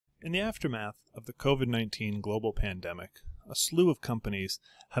In the aftermath of the COVID-19 global pandemic, a slew of companies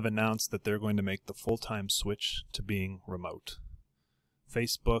have announced that they're going to make the full-time switch to being remote.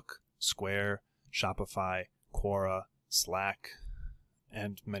 Facebook, Square, Shopify, Quora, Slack,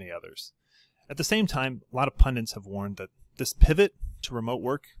 and many others. At the same time, a lot of pundits have warned that this pivot to remote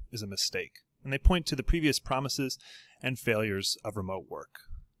work is a mistake, and they point to the previous promises and failures of remote work.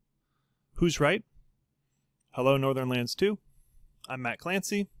 Who's right? Hello, Northern Lands 2. I'm Matt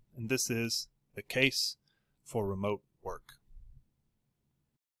Clancy, and this is The Case for Remote Work.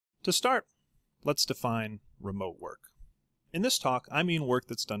 To start, let's define remote work. In this talk, I mean work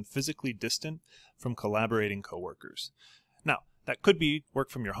that's done physically distant from collaborating coworkers. Now, that could be work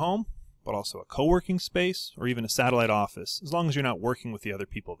from your home, but also a co-working space or even a satellite office, as long as you're not working with the other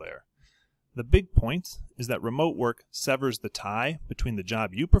people there. The big point is that remote work severs the tie between the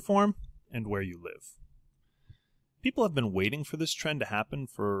job you perform and where you live. People have been waiting for this trend to happen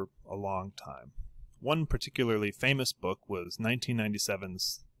for a long time. One particularly famous book was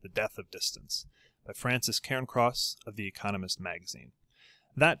 1997's The Death of Distance by Francis Cairncross of The Economist magazine.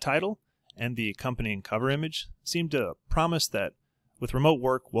 That title and the accompanying cover image seemed to promise that with remote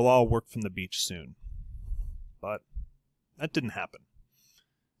work, we'll all work from the beach soon. But that didn't happen.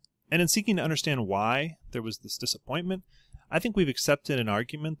 And in seeking to understand why there was this disappointment, I think we've accepted an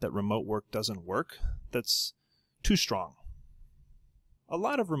argument that remote work doesn't work that's too strong. A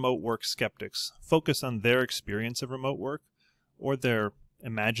lot of remote work skeptics focus on their experience of remote work or their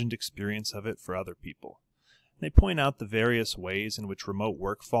imagined experience of it for other people. They point out the various ways in which remote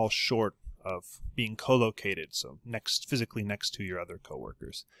work falls short of being co-located, so physically next to your other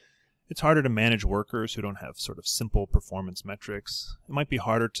coworkers. It's harder to manage workers who don't have sort of simple performance metrics. It might be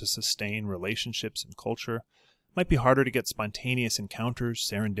harder to sustain relationships and culture. It might be harder to get spontaneous encounters,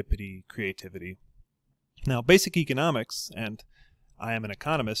 serendipity, creativity. Now, basic economics, and I am an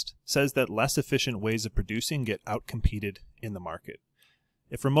economist, says that less efficient ways of producing get outcompeted in the market.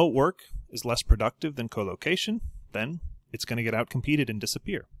 If remote work is less productive than co-location, then it's going to get outcompeted and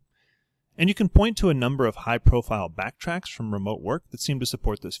disappear. And you can point to a number of high-profile backtracks from remote work that seem to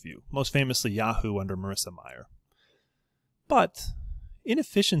support this view, most famously Yahoo under Marissa Mayer. But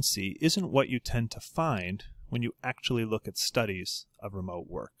inefficiency isn't what you tend to find when you actually look at studies of remote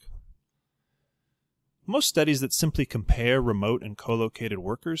work. Most studies that simply compare remote and co-located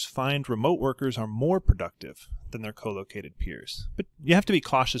workers find remote workers are more productive than their co-located peers. But you have to be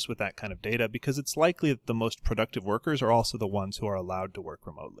cautious with that kind of data because it's likely that the most productive workers are also the ones who are allowed to work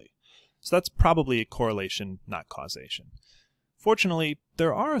remotely. So that's probably a correlation, not causation. Fortunately,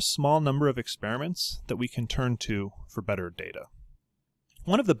 there are a small number of experiments that we can turn to for better data.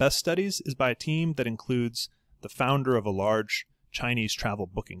 One of the best studies is by a team that includes the founder of a large Chinese travel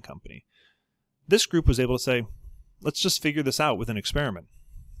booking company. This group was able to say, let's just figure this out with an experiment.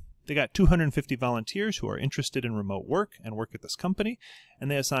 They got 250 volunteers who are interested in remote work and work at this company, and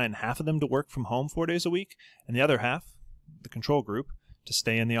they assign half of them to work from home 4 days a week, and the other half, the control group, to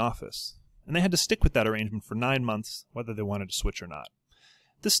stay in the office. And they had to stick with that arrangement for 9 months, whether they wanted to switch or not.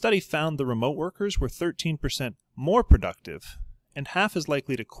 This study found the remote workers were 13% more productive and half as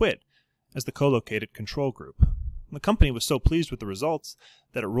likely to quit as the co-located control group. The company was so pleased with the results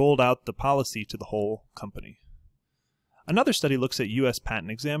that it rolled out the policy to the whole company. Another study looks at U.S. patent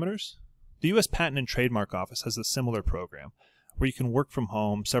examiners. The U.S. Patent and Trademark Office has a similar program where you can work from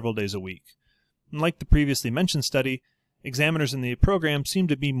home several days a week. And like the previously mentioned study, examiners in the program seem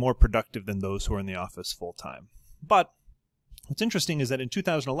to be more productive than those who are in the office full-time. But what's interesting is that in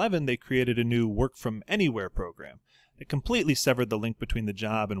 2011, they created a new Work From Anywhere program. It completely severed the link between the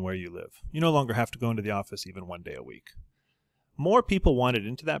job and where you live. You no longer have to go into the office even 1 day a week. More people wanted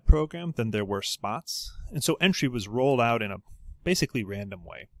into that program than there were spots, and so entry was rolled out in a basically random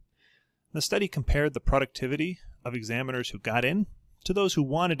way. The study compared the productivity of examiners who got in to those who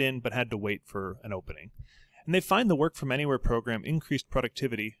wanted in but had to wait for an opening. And they find the Work From Anywhere program increased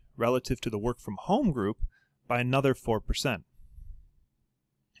productivity relative to the Work From Home group by another 4%.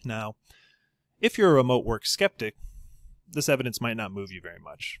 Now, if you're a remote work skeptic, this evidence might not move you very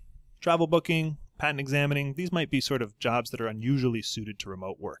much. Travel booking, patent examining, these might be sort of jobs that are unusually suited to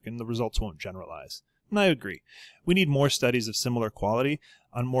remote work, and the results won't generalize. And I agree. We need more studies of similar quality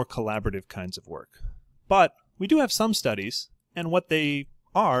on more collaborative kinds of work. But we do have some studies, and what they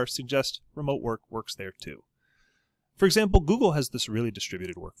are suggest remote work works there too. For example, Google has this really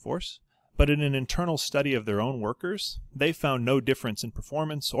distributed workforce, but in an internal study of their own workers, they found no difference in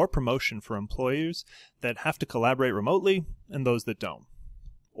performance or promotion for employees that have to collaborate remotely and those that don't.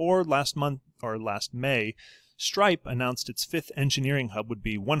 Or last May, Stripe announced its 5th engineering hub would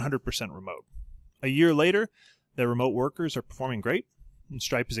be 100% remote. A year later, their remote workers are performing great, and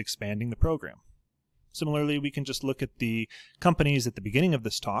Stripe is expanding the program. Similarly, we can just look at the companies at the beginning of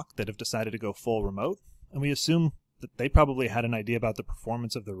this talk that have decided to go full remote, and we assume that they probably had an idea about the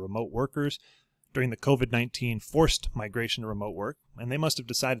performance of the remote workers during the COVID-19 forced migration to remote work, and they must have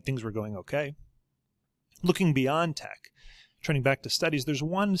decided things were going okay. Looking beyond tech, turning back to studies, there's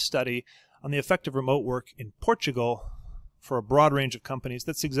one study on the effect of remote work in Portugal for a broad range of companies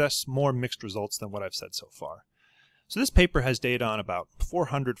that suggests more mixed results than what I've said so far. So this paper has data on about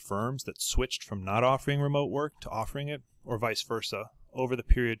 400 firms that switched from not offering remote work to offering it, or vice versa, over the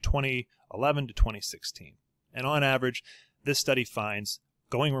period 2011 to 2016. And on average, this study finds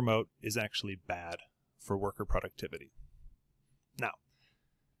going remote is actually bad for worker productivity. Now,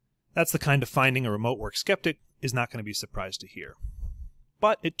 that's the kind of finding a remote work skeptic is not going to be surprised to hear.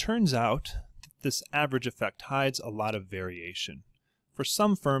 But it turns out that this average effect hides a lot of variation. For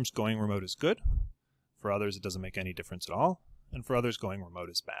some firms, going remote is good. For others, it doesn't make any difference at all. And for others, going remote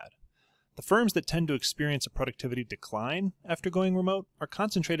is bad. The firms that tend to experience a productivity decline after going remote are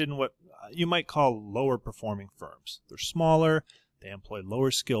concentrated in what you might call lower performing firms. They're smaller, they employ lower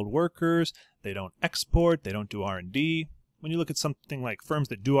skilled workers, they don't export, they don't do R&D. When you look at something like firms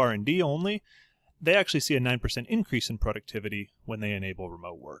that do R&D only, they actually see a 9% increase in productivity when they enable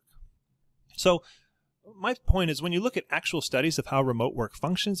remote work. So my point is, when you look at actual studies of how remote work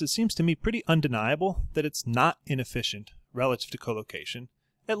functions, it seems to me pretty undeniable that it's not inefficient relative to co-location,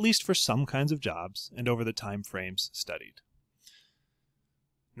 at least for some kinds of jobs and over the time frames studied.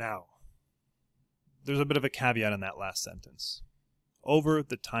 Now, there's a bit of a caveat in that last sentence. Over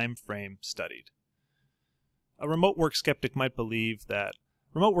the time frame studied. A remote work skeptic might believe that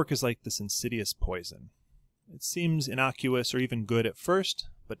remote work is like this insidious poison. It seems innocuous or even good at first,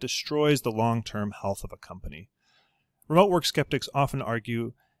 but destroys the long-term health of a company. Remote work skeptics often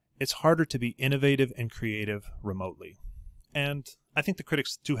argue it's harder to be innovative and creative remotely. And I think the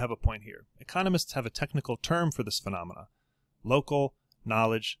critics do have a point here. Economists have a technical term for this phenomena: local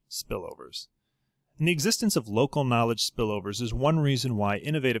knowledge spillovers. And the existence of local knowledge spillovers is one reason why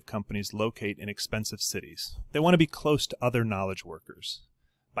innovative companies locate in expensive cities. They want to be close to other knowledge workers.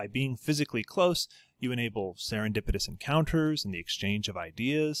 By being physically close, you enable serendipitous encounters and the exchange of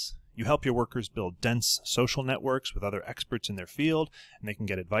ideas. You help your workers build dense social networks with other experts in their field, and they can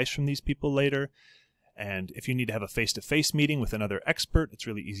get advice from these people later. And if you need to have a face-to-face meeting with another expert, it's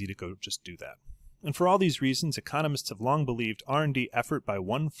really easy to go just do that. And for all these reasons, economists have long believed R&D effort by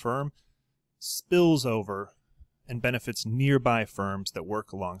one firm spills over and benefits nearby firms that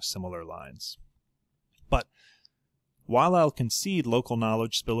work along similar lines. But while I'll concede local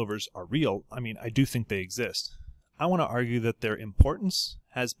knowledge spillovers are real, I do think they exist, I want to argue that their importance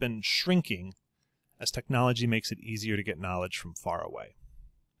has been shrinking as technology makes it easier to get knowledge from far away.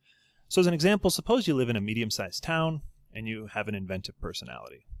 So as an example, suppose you live in a medium-sized town and you have an inventive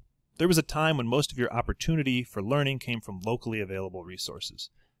personality. There was a time when most of your opportunity for learning came from locally available resources,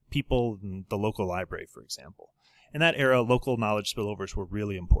 people in the local library, for example. In that era, local knowledge spillovers were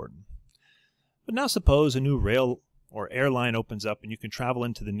really important. But now suppose a new rail or airline opens up and you can travel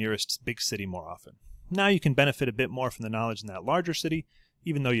into the nearest big city more often. Now you can benefit a bit more from the knowledge in that larger city,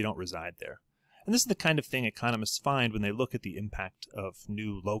 even though you don't reside there. And this is the kind of thing economists find when they look at the impact of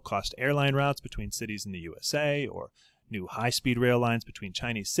new low-cost airline routes between cities in the USA or new high-speed rail lines between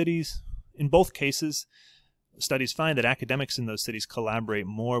Chinese cities. In both cases, studies find that academics in those cities collaborate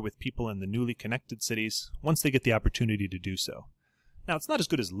more with people in the newly connected cities once they get the opportunity to do so. Now, it's not as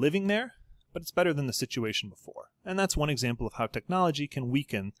good as living there, but it's better than the situation before. And that's one example of how technology can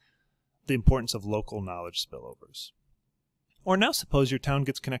weaken the importance of local knowledge spillovers. Or now suppose your town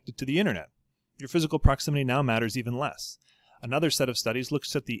gets connected to the internet. Your physical proximity now matters even less. Another set of studies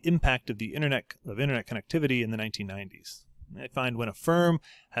looks at the impact of the internet connectivity in the 1990s. They find when a firm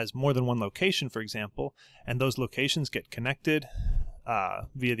has more than one location, for example, and those locations get connected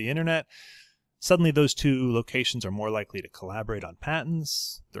via the internet, suddenly those two locations are more likely to collaborate on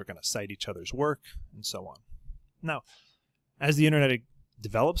patents, they're going to cite each other's work, and so on. Now, as the internet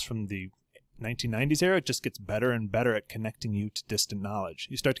develops from the 1990s era, it just gets better and better at connecting you to distant knowledge.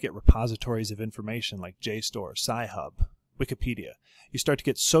 You start to get repositories of information like JSTOR, Sci-Hub, Wikipedia. You start to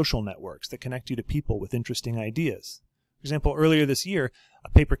get social networks that connect you to people with interesting ideas. For example, earlier this year, a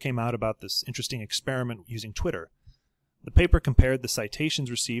paper came out about this interesting experiment using Twitter. The paper compared the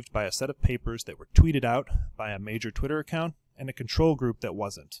citations received by a set of papers that were tweeted out by a major Twitter account and a control group that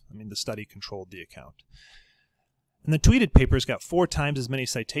wasn't. The study controlled the account. And the tweeted papers got 4 times as many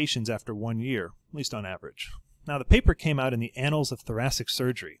citations after 1 year, at least on average. Now, the paper came out in the Annals of Thoracic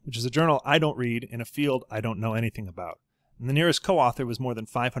Surgery, which is a journal I don't read in a field I don't know anything about. And the nearest co-author was more than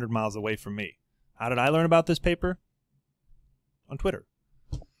 500 miles away from me. How did I learn about this paper? On Twitter.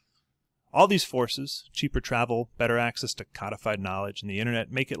 All these forces, cheaper travel, better access to codified knowledge, and the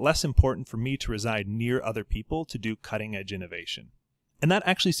internet, make it less important for me to reside near other people to do cutting-edge innovation. And that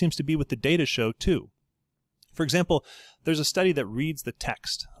actually seems to be what the data show, too. For example, there's a study that reads the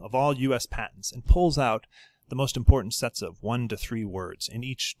text of all U.S. patents and pulls out the most important sets of 1 to 3 words in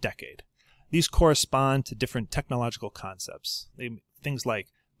each decade. These correspond to different technological concepts, things like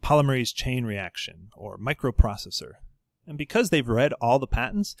polymerase chain reaction or microprocessor. And because they've read all the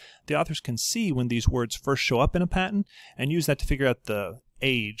patents, the authors can see when these words first show up in a patent and use that to figure out the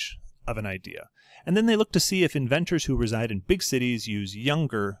age of an idea. And then they look to see if inventors who reside in big cities use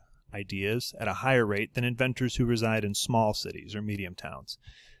younger ideas at a higher rate than inventors who reside in small cities or medium towns.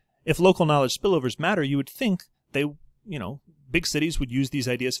 If local knowledge spillovers matter, you would think big cities would use these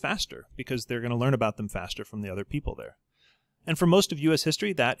ideas faster because they're going to learn about them faster from the other people there. And for most of U.S.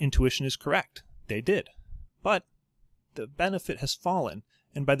 history, that intuition is correct. They did. But the benefit has fallen,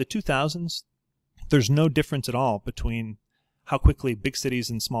 and by the 2000s, there's no difference at all between how quickly big cities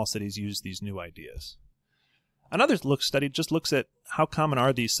and small cities use these new ideas. Another study just looks at how common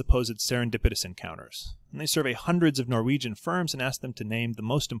are these supposed serendipitous encounters. And they survey hundreds of Norwegian firms and ask them to name the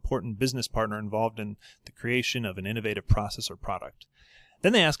most important business partner involved in the creation of an innovative process or product.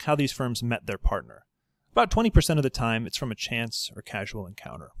 Then they ask how these firms met their partner. About 20% of the time, it's from a chance or casual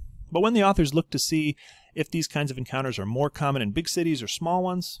encounter. But when the authors look to see if these kinds of encounters are more common in big cities or small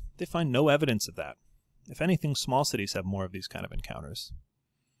ones, they find no evidence of that. If anything, small cities have more of these kind of encounters.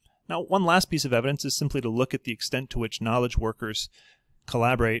 Now, one last piece of evidence is simply to look at the extent to which knowledge workers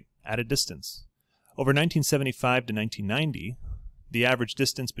collaborate at a distance. Over 1975 to 1990, the average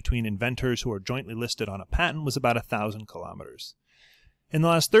distance between inventors who are jointly listed on a patent was about 1,000 kilometers. In the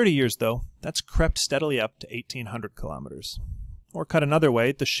last 30 years, though, that's crept steadily up to 1,800 kilometers. Or cut another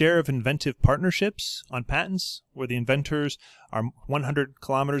way, the share of inventive partnerships on patents where the inventors are 100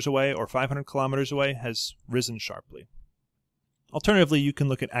 kilometers away or 500 kilometers away has risen sharply. Alternatively, you can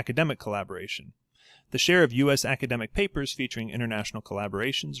look at academic collaboration. The share of U.S. academic papers featuring international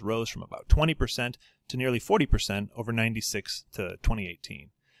collaborations rose from about 20% to nearly 40% over 96 to 2018.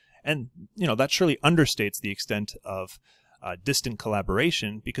 And, that surely understates the extent of distant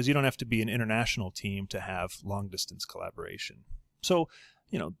collaboration because you don't have to be an international team to have long-distance collaboration. So,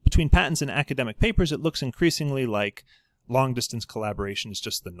 between patents and academic papers, it looks increasingly like long-distance collaboration is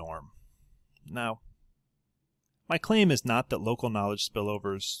just the norm. Now, my claim is not that local knowledge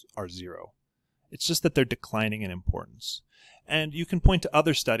spillovers are zero. It's just that they're declining in importance. And you can point to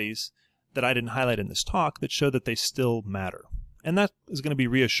other studies that I didn't highlight in this talk that show that they still matter. And that is going to be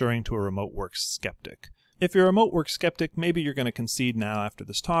reassuring to a remote work skeptic. If you're a remote work skeptic, maybe you're going to concede now after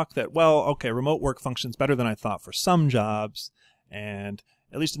this talk that, remote work functions better than I thought for some jobs, and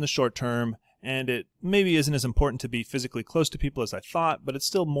at least in the short term, and it maybe isn't as important to be physically close to people as I thought, but it's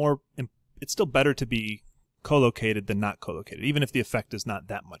still better to be co-located than not co-located, even if the effect is not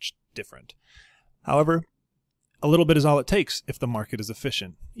that much different. However, a little bit is all it takes if the market is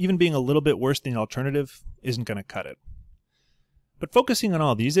efficient. Even being a little bit worse than the alternative isn't going to cut it. But focusing on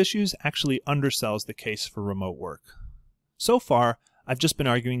all these issues actually undersells the case for remote work. So far, I've just been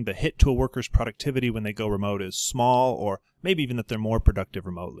arguing the hit to a worker's productivity when they go remote is small, or maybe even that they're more productive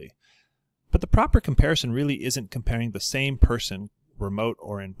remotely. But the proper comparison really isn't comparing the same person, remote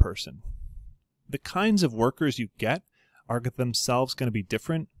or in person. The kinds of workers you get are themselves going to be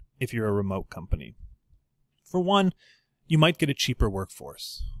different if you're a remote company. For one, you might get a cheaper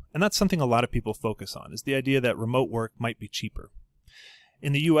workforce. And that's something a lot of people focus on, is the idea that remote work might be cheaper.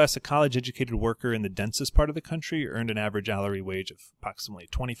 In the U.S., a college-educated worker in the densest part of the country earned an average hourly wage of approximately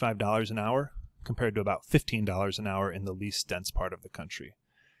 $25 an hour, compared to about $15 an hour in the least dense part of the country.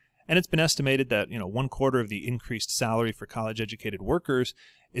 And it's been estimated that 1/4 of the increased salary for college-educated workers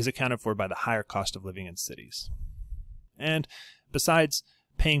is accounted for by the higher cost of living in cities. And besides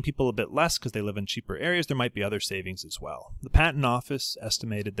paying people a bit less because they live in cheaper areas, there might be other savings as well. The Patent Office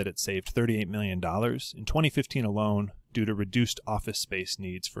estimated that it saved $38 million in 2015 alone due to reduced office space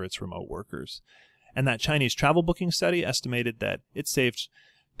needs for its remote workers. And that Chinese travel booking study estimated that it saved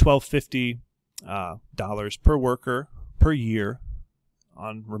 $1,250 per worker per year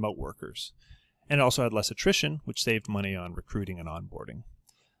on remote workers. And it also had less attrition, which saved money on recruiting and onboarding.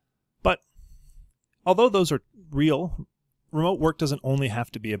 But although those are real, remote work doesn't only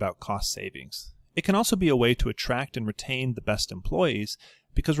have to be about cost savings. It can also be a way to attract and retain the best employees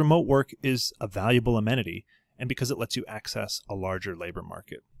because remote work is a valuable amenity and because it lets you access a larger labor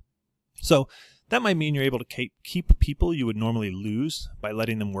market. So that might mean you're able to keep people you would normally lose by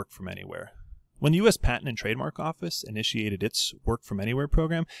letting them work from anywhere. When the U.S. Patent and Trademark Office initiated its Work from Anywhere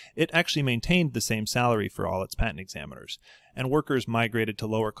program, it actually maintained the same salary for all its patent examiners, and workers migrated to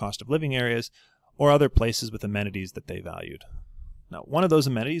lower cost of living areas or other places with amenities that they valued. Now, one of those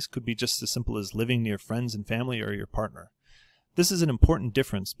amenities could be just as simple as living near friends and family or your partner. This is an important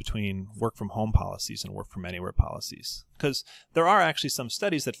difference between work from home policies and work from anywhere policies, because there are actually some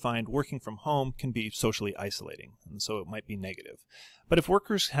studies that find working from home can be socially isolating, and so it might be negative. But if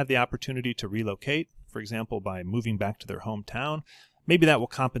workers have the opportunity to relocate, for example by moving back to their hometown, maybe that will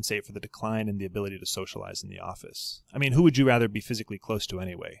compensate for the decline in the ability to socialize in the office. I mean, who would you rather be physically close to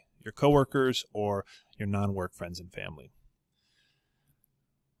anyway? Your coworkers or your non-work friends and family?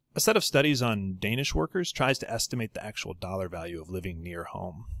 A set of studies on Danish workers tries to estimate the actual dollar value of living near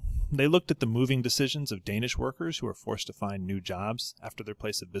home. They looked at the moving decisions of Danish workers who were forced to find new jobs after their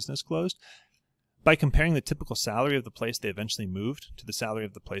place of business closed. By comparing the typical salary of the place they eventually moved to the salary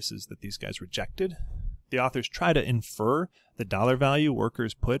of the places that these guys rejected, the authors try to infer the dollar value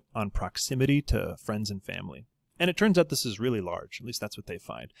workers put on proximity to friends and family. And it turns out this is really large, at least that's what they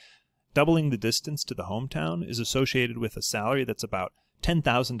find. Doubling the distance to the hometown is associated with a salary that's about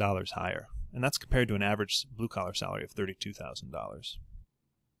 $10,000 higher, and that's compared to an average blue-collar salary of $32,000.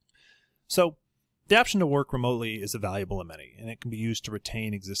 So, the option to work remotely is a valuable amenity, and it can be used to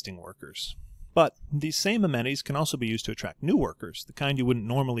retain existing workers. But these same amenities can also be used to attract new workers, the kind you wouldn't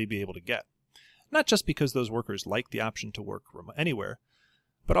normally be able to get. Not just because those workers like the option to work anywhere,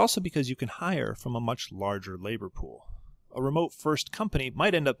 but also because you can hire from a much larger labor pool. A remote-first company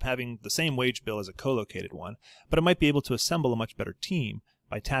might end up having the same wage bill as a co-located one, but it might be able to assemble a much better team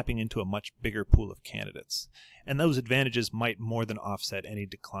by tapping into a much bigger pool of candidates. And those advantages might more than offset any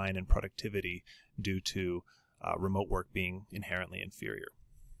decline in productivity due to remote work being inherently inferior.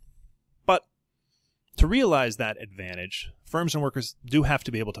 But to realize that advantage, firms and workers do have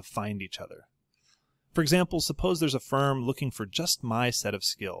to be able to find each other. For example, suppose there's a firm looking for just my set of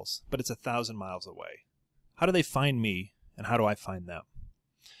skills, but it's 1,000 miles away. How do they find me? And how do I find them?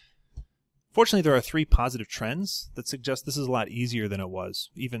 Fortunately, there are 3 positive trends that suggest this is a lot easier than it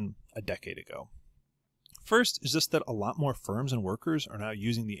was even a decade ago. First is just that a lot more firms and workers are now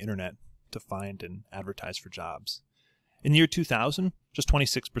using the internet to find and advertise for jobs. In the year 2000, just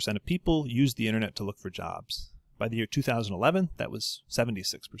 26% of people used the internet to look for jobs. By the year 2011, that was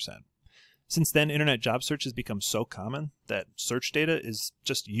 76%. Since then, internet job search has become so common that search data is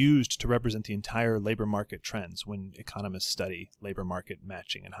just used to represent the entire labor market trends when economists study labor market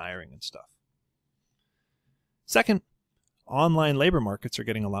matching and hiring and stuff. Second, online labor markets are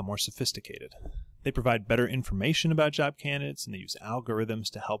getting a lot more sophisticated. They provide better information about job candidates, and they use algorithms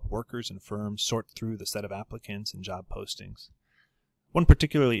to help workers and firms sort through the set of applicants and job postings. One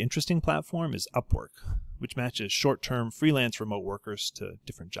particularly interesting platform is Upwork, which matches short-term freelance remote workers to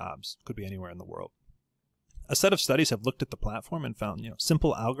different jobs. Could be anywhere in the world. A set of studies have looked at the platform and found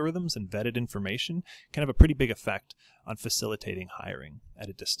simple algorithms and vetted information can have a pretty big effect on facilitating hiring at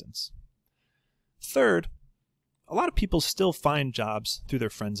a distance. Third, a lot of people still find jobs through their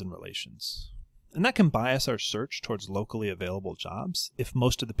friends and relations. And that can bias our search towards locally available jobs if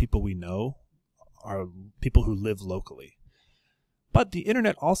most of the people we know are people who live locally. But the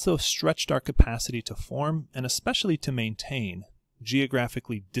internet also stretched our capacity to form, and especially to maintain,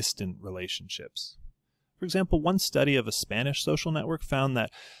 geographically distant relationships. For example, one study of a Spanish social network found that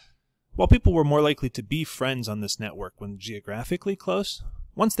while people were more likely to be friends on this network when geographically close,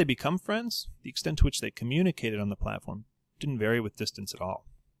 once they become friends, the extent to which they communicated on the platform didn't vary with distance at all.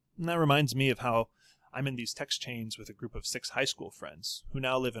 And that reminds me of how I'm in these text chains with a group of 6 high school friends who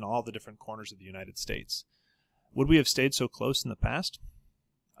now live in all the different corners of the United States. Would we have stayed so close in the past?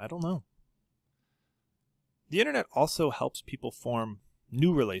 I don't know. The internet also helps people form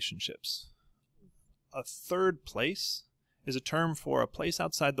new relationships. A third place is a term for a place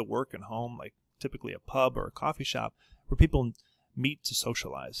outside the work and home, like typically a pub or a coffee shop, where people meet to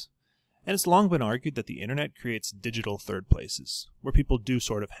socialize. And it's long been argued that the internet creates digital third places, where people do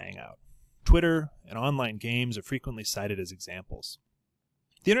sort of hang out. Twitter and online games are frequently cited as examples.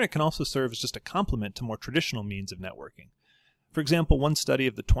 The internet can also serve as just a complement to more traditional means of networking. For example, one study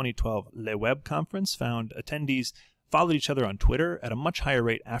of the 2012 Le Web conference found attendees followed each other on Twitter at a much higher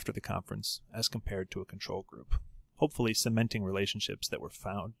rate after the conference as compared to a control group, hopefully cementing relationships that were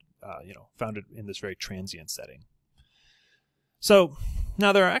founded in this very transient setting. So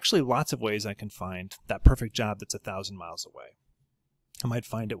now there are actually lots of ways I can find that perfect job that's 1,000 miles away. I might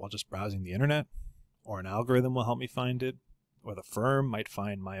find it while just browsing the internet, or an algorithm will help me find it, or the firm might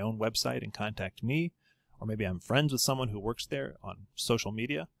find my own website and contact me, or maybe I'm friends with someone who works there on social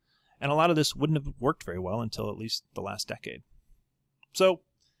media. And a lot of this wouldn't have worked very well until at least the last decade. So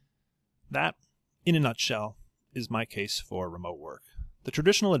that in a nutshell, is my case for remote work. The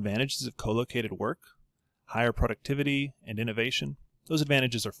traditional advantages of co-located work, higher productivity and innovation, those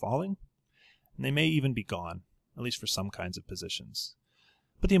advantages are falling, and they may even be gone, at least for some kinds of positions.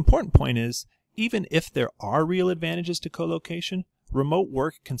 But the important point is, even if there are real advantages to co-location, remote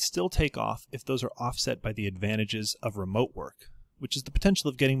work can still take off if those are offset by the advantages of remote work, which is the potential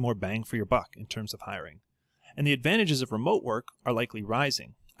of getting more bang for your buck in terms of hiring. And the advantages of remote work are likely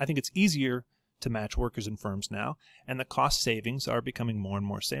rising. I think it's easier to match workers and firms now, and the cost savings are becoming more and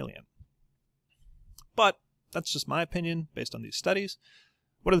more salient. But that's just my opinion based on these studies.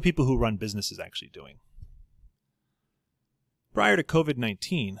 What are the people who run businesses actually doing? Prior to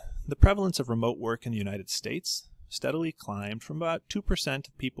COVID-19, the prevalence of remote work in the United States steadily climbed from about 2%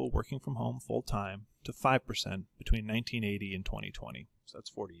 of people working from home full-time to 5% between 1980 and 2020. So that's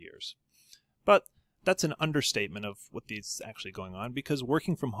 40 years. But that's an understatement of what is actually going on, because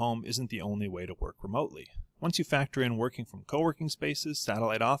working from home isn't the only way to work remotely. Once you factor in working from co-working spaces,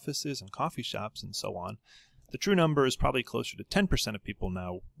 satellite offices, and coffee shops, and so on, the true number is probably closer to 10% of people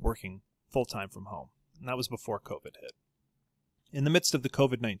now working full-time from home. And that was before COVID hit. In the midst of the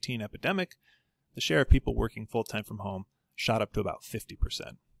COVID-19 epidemic, the share of people working full-time from home shot up to about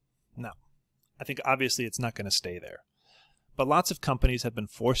 50%. Now, I think obviously it's not going to stay there. But lots of companies have been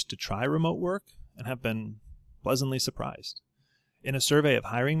forced to try remote work and have been pleasantly surprised. In a survey of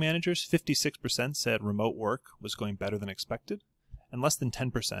hiring managers, 56% said remote work was going better than expected, and less than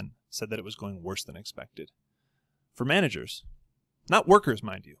 10% said that it was going worse than expected. For managers, not workers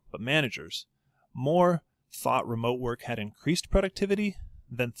mind you, but managers, more thought remote work had increased productivity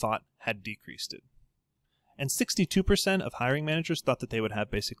than thought had decreased it. And 62% of hiring managers thought that they would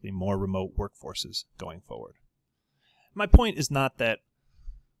have basically more remote workforces going forward. My point is not that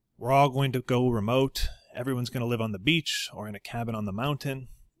we're all going to go remote, everyone's going to live on the beach or in a cabin on the mountain.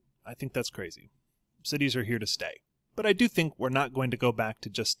 I think that's crazy. Cities are here to stay. But I do think we're not going to go back to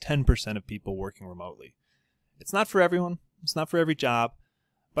just 10% of people working remotely. It's not for everyone, it's not for every job,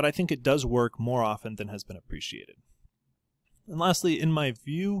 but I think it does work more often than has been appreciated. And lastly, in my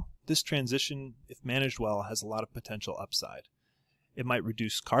view, this transition, if managed well, has a lot of potential upside. It might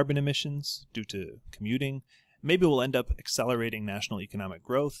reduce carbon emissions due to commuting. Maybe we'll end up accelerating national economic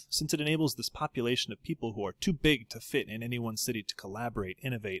growth, since it enables this population of people who are too big to fit in any one city to collaborate,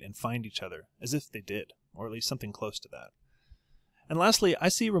 innovate, and find each other, as if they did, or at least something close to that. And lastly, I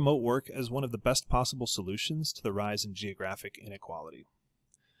see remote work as one of the best possible solutions to the rise in geographic inequality.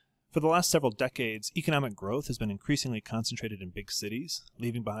 For the last several decades, economic growth has been increasingly concentrated in big cities,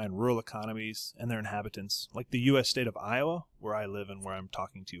 leaving behind rural economies and their inhabitants, like the U.S. state of Iowa, where I live and where I'm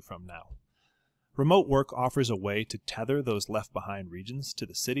talking to you from now. Remote work offers a way to tether those left-behind regions to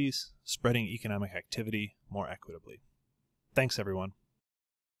the cities, spreading economic activity more equitably. Thanks, everyone.